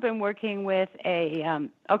also been working with there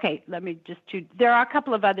are a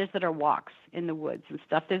couple of others that are walks in the woods and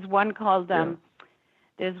stuff. There's one called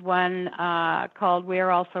We're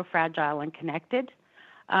All So Fragile and Connected,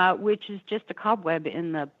 which is just a cobweb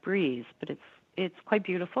in the breeze, but it's quite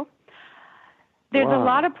beautiful. There's a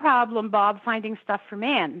lot of problem, Bob, finding stuff for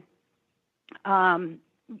men.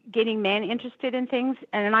 Getting men interested in things,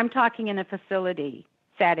 and I'm talking in a facility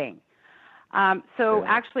setting.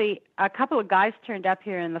 Actually, a couple of guys turned up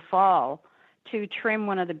here in the fall to trim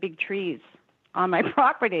one of the big trees on my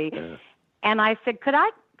property, and I said, "Could I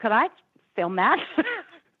film that?"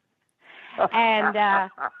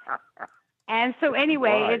 and so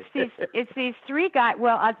anyway, it's these 3 guys.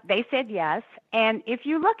 Well, they said yes, and if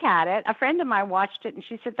you look at it, a friend of mine watched it, and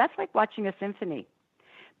she said that's like watching a symphony.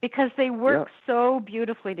 Because they work so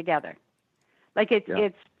beautifully together. Like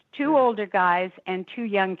it's 2 older guys and 2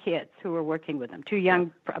 young kids who are working with them, 2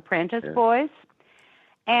 young apprentice boys.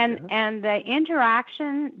 And the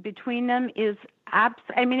interaction between them is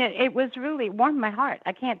it was really warmed my heart.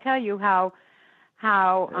 I can't tell you how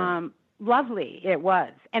lovely it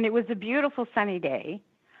was. And it was a beautiful sunny day.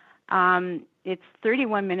 It's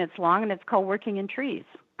 31 minutes long, and it's called Working in Trees.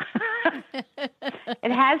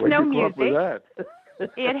 It has no music. Where'd you come up with that?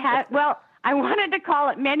 It had, well, I wanted to call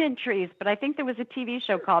it Men in Trees, but I think there was a TV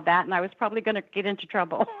show called that, and I was probably going to get into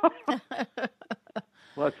trouble.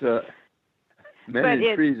 Men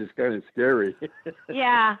in Trees is kind of scary.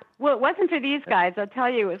 Yeah. Well, it wasn't for these guys. I'll tell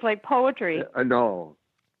you, it was like poetry. I know.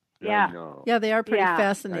 Yeah. I know. Yeah, they are pretty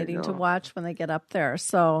fascinating to watch when they get up there.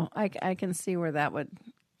 So I can see where that would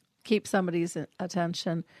keep somebody's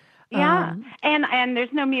attention. Yeah, and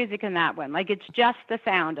there's no music in that one. Like it's just the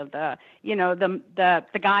sound of the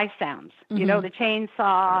guy sounds. The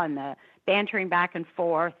chainsaw and the bantering back and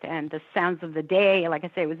forth and the sounds of the day. Like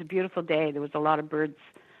I say, it was a beautiful day. There was a lot of birds,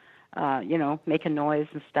 making noise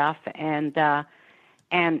and stuff, and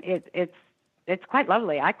it's quite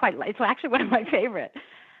lovely. It's actually one of my favorite.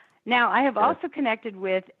 Now I have also connected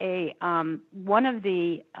with one of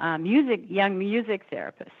the young music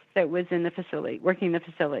therapists that was in the facility, working in the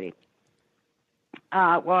facility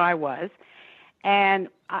where I was, and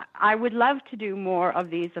I would love to do more of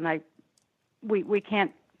these, and we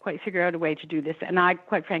can't quite figure out a way to do this, and I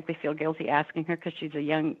quite frankly feel guilty asking her because she's a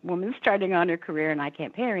young woman starting on her career, and I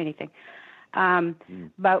can't pay her anything.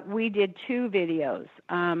 But we did 2 videos.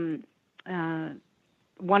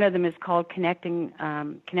 one of them is called Connecting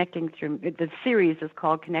Through. The series is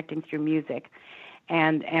called Connecting Through Music,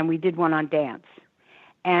 and we did one on dance,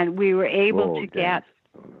 and we were able to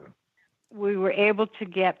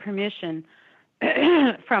get permission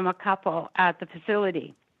from a couple at the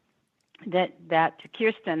facility that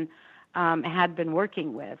Kirsten had been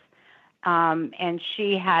working with, and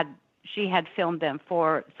she had filmed them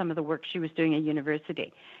for some of the work she was doing at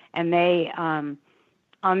university, and they, on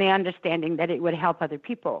the understanding that it would help other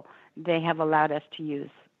people, they have allowed us to use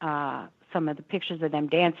some of the pictures of them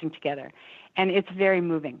dancing together, and it's very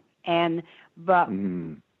moving. But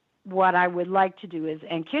what I would like to do is,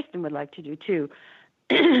 and Kirsten would like to do too,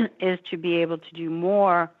 is to be able to do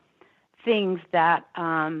more things that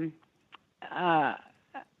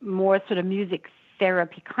more sort of music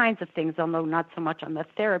therapy kinds of things, although not so much on the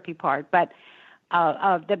therapy part, but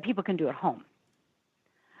that people can do at home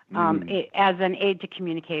as an aid to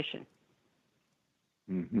communication.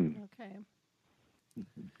 Okay.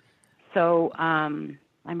 So I'm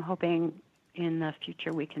hoping in the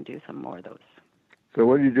future we can do some more of those. So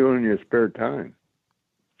what do you do in your spare time?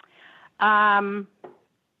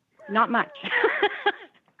 Not much.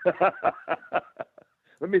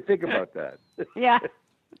 Let me think about that. Yeah.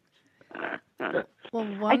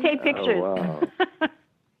 Well, I take pictures. Oh,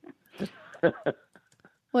 wow.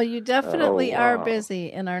 Well, you definitely are wow.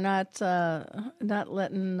 busy and are not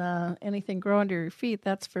letting anything grow under your feet.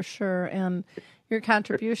 That's for sure. And your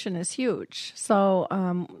contribution is huge. So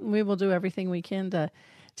we will do everything we can to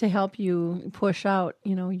help you push out,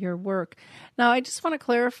 your work. Now, I just want to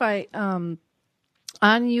clarify.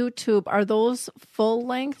 On YouTube, are those full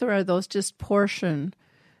length or are those just portion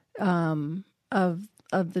of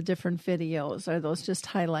the different videos? Are those just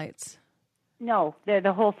highlights? No, they're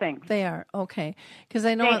the whole thing. They are, okay. Because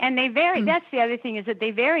I know, and they vary. That's the other thing, is that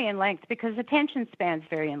they vary in length because attention spans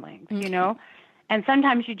vary in length. Okay. And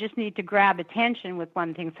sometimes you just need to grab attention with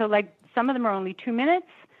one thing. So, like, some of them are only 2 minutes,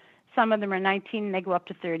 some of them are 19, and they go up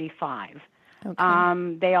to 35.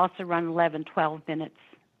 Okay. They also run 11, 12 minutes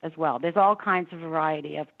as well. There's all kinds of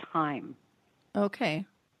variety of time. Okay,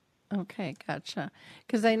 gotcha.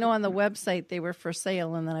 Because I know on the website they were for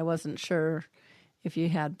sale, and then I wasn't sure if you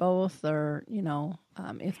had both or,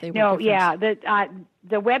 if they were No, different. yeah.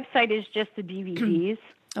 The website is just the DVDs.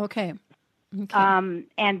 Okay.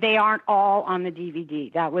 And they aren't all on the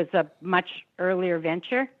DVD. That was a much earlier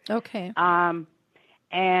venture. Okay. So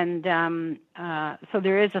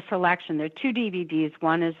there is a selection. There are 2 DVDs.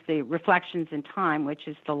 One is the Reflections in Time, which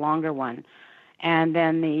is the longer one. And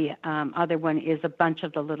then the other one is a bunch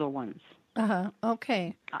of the little ones.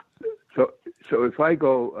 Okay. So if I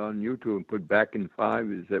go on YouTube and put Back in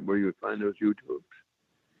 5, is that where you would find those YouTubes?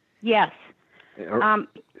 Yes. And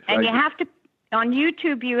you have to, on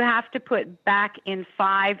YouTube, you have to put Back in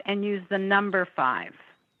 5 and use the number 5.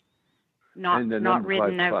 Not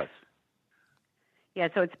written out. Plus. Yeah,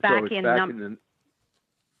 so it's back in the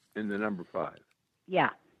number 5. Yeah.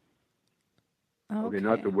 Okay,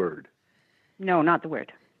 not the word. No, not the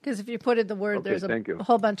word. Because if you put in the word, there's a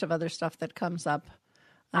whole bunch of other stuff that comes up.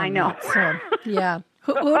 I know. So, yeah.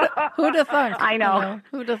 Who'd have thunk? I know.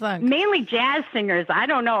 Who'd have thunk? Mainly jazz singers. I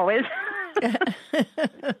don't know.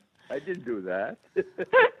 I didn't do that.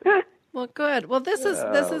 Well, good. Well, this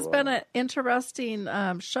has been an interesting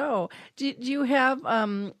show. Do you have?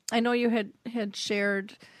 I know you had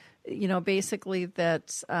shared, basically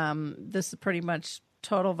that this is pretty much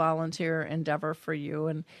total volunteer endeavor for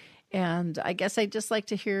you, and I guess I'd just like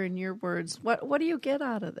to hear in your words what do you get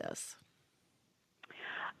out of this?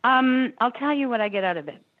 I'll tell you what I get out of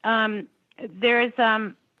it. There's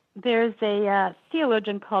a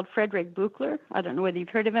theologian called Frederick Buechler. I don't know whether you've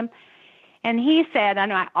heard of him. And he said, I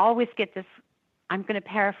know I always get this, I'm going to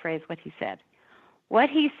paraphrase what he said. What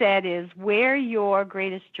he said is, where your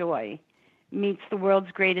greatest joy meets the world's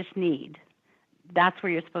greatest need, that's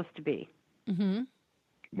where you're supposed to be. Mm-hmm.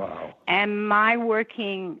 Wow. And my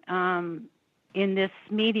working in this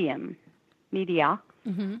media,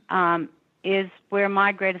 mm-hmm. Is where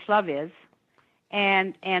my greatest love is.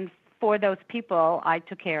 And for those people I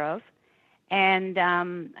took care of, and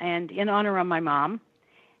in honor of my mom,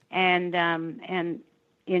 and I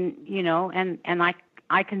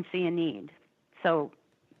can see a need, so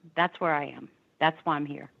that's where I am. That's why I'm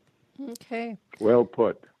here. Okay. Well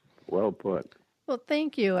put. Well,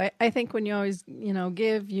 thank you. I think when you always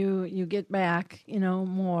give, you get back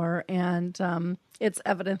more, and it's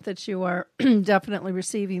evident that you are definitely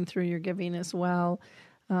receiving through your giving as well.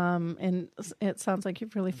 And it sounds like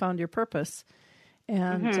you've really found your purpose,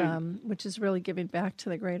 and mm-hmm. Which is really giving back to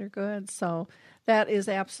the greater good. So that is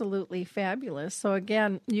absolutely fabulous. So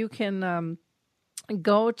again, you can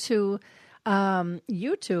go to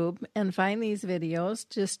YouTube and find these videos.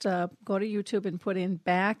 Just go to YouTube and put in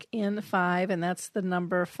Back in 5, and that's the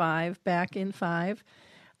number 5, Back in 5,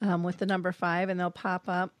 with the number 5, and they'll pop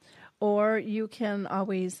up. Or you can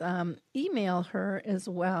always email her as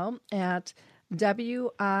well at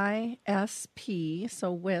WISP,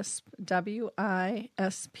 so WISP,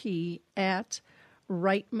 WISP at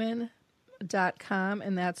Reitman.com,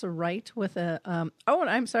 and that's Right with a,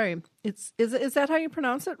 I'm sorry. Is that how you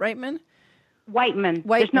pronounce it, Reitman? Whiteman.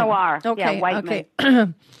 There's no R. Okay. Yeah, Whiteman.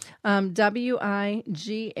 Okay. WIGHTMAN,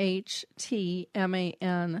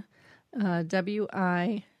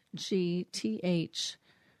 WIGTH.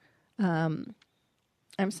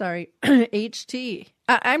 I'm sorry, HT.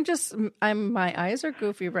 My eyes are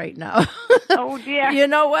goofy right now. Oh dear. You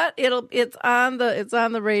know what? It's on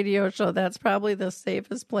the radio show. That's probably the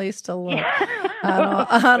safest place to look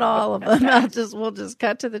on all of them. We'll just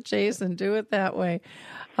cut to the chase and do it that way.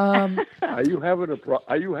 Are you having a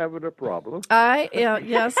problem?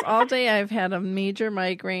 Yes, all day I've had a major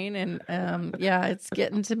migraine, and it's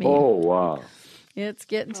getting to me. Oh wow. It's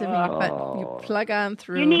getting to me, but you plug on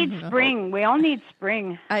through. You need spring. We all need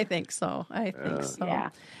spring. I think so. Yeah.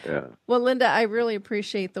 Well, Linda, I really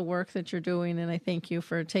appreciate the work that you're doing, and I thank you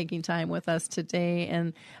for taking time with us today.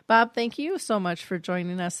 And Bob, thank you so much for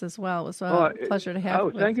joining us as well. It was a pleasure to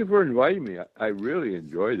have you. Thank you for inviting me. I really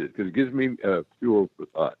enjoyed it because it gives me fuel for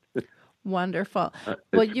thought. Wonderful.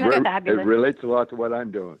 Well, it relates a lot to what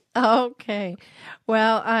I'm doing. Okay.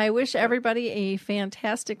 Well, I wish everybody a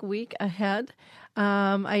fantastic week ahead.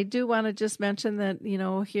 I do want to just mention that,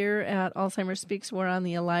 here at Alzheimer's Speaks, we're on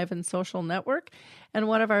the Alive and Social Network. And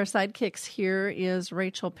one of our sidekicks here is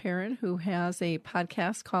Rachel Perrin, who has a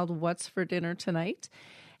podcast called What's for Dinner Tonight.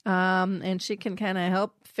 And she can kind of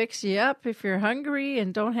help fix you up if you're hungry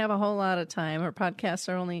and don't have a whole lot of time. Her podcasts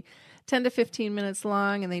are only 10 to 15 minutes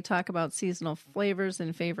long, and they talk about seasonal flavors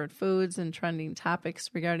and favorite foods and trending topics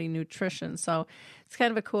regarding nutrition. So it's kind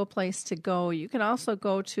of a cool place to go. You can also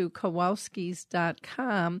go to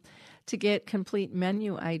Kowalskis.com to get complete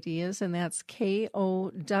menu ideas, and that's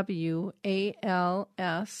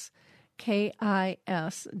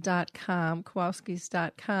KOWALSKIS.com,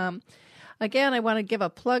 Kowalskis.com. Again, I want to give a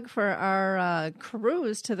plug for our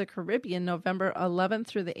cruise to the Caribbean, November 11th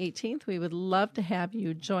through the 18th. We would love to have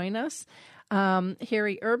you join us.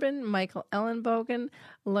 Harry Urban, Michael Ellenbogen,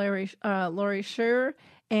 Lori Scherer,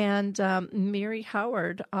 and Mary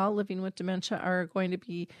Howard, all living with dementia, are going to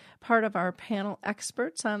be part of our panel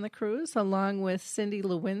experts on the cruise, along with Cindy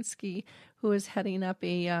Lewinsky, who is heading up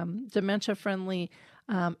a dementia-friendly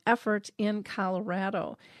effort in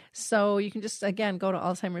Colorado. So you can just, again, go to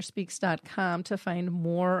alzheimerspeaks.com to find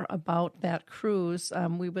more about that cruise.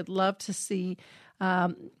 We would love to see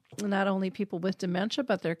not only people with dementia,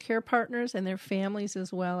 but their care partners and their families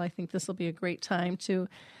as well. I think this will be a great time to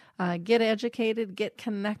get educated, get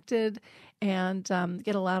connected, and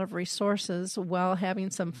get a lot of resources while having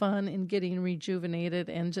some fun and getting rejuvenated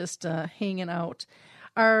and just hanging out.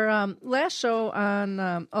 Our last show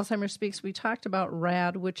on Alzheimer's Speaks, we talked about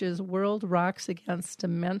RAD, which is World Rocks Against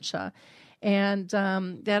Dementia. And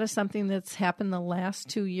that is something that's happened the last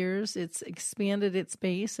 2 years. It's expanded its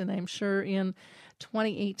base, and I'm sure in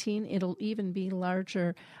 2018 it'll even be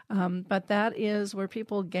larger. But that is where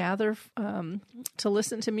people gather to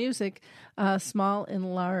listen to music, small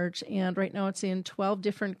and large. And right now it's in 12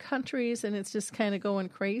 different countries, and it's just kind of going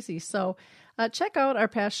crazy. So check out our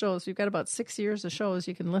past shows. We've got about 6 years of shows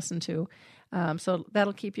you can listen to. So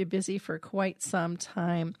that'll keep you busy for quite some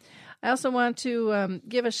time. I also want to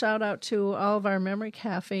give a shout out to all of our memory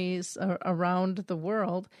cafes around the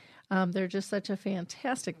world. They're just such a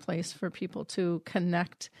fantastic place for people to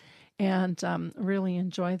connect and really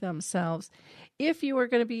enjoy themselves. If you are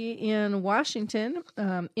going to be in Washington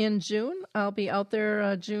in June, I'll be out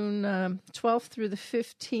there June 12th through the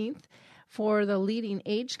 15th for the Leading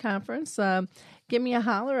Age Conference. Give me a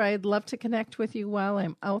holler. I'd love to connect with you while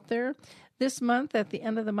I'm out there. This month, at the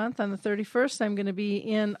end of the month, on the 31st, I'm going to be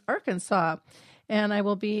in Arkansas, and I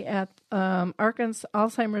will be at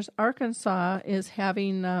Alzheimer's Arkansas is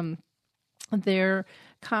having their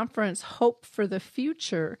conference, Hope for the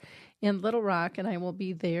Future, in Little Rock, and I will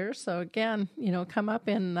be there. So again, come up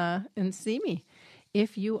and see me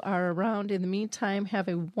if you are around. In the meantime, have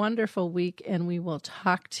a wonderful week, and we will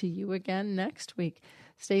talk to you again next week.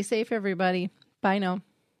 Stay safe, everybody. Bye now.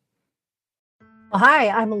 Hi,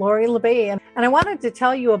 I'm Lori LeBay, and I wanted to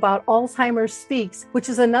tell you about Alzheimer's Speaks, which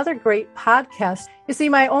is another great podcast. You see,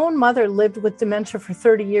 my own mother lived with dementia for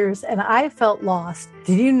 30 years, and I felt lost.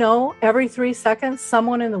 Did you know every 3 seconds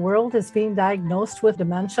someone in the world is being diagnosed with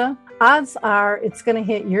dementia? odds are it's going to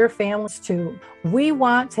hit your families too. We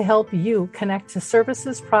want to help you connect to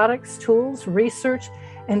services, products, tools, research,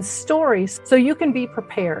 and stories so you can be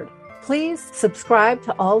prepared. Please subscribe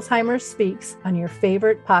to Alzheimer's Speaks on your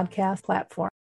favorite podcast platform.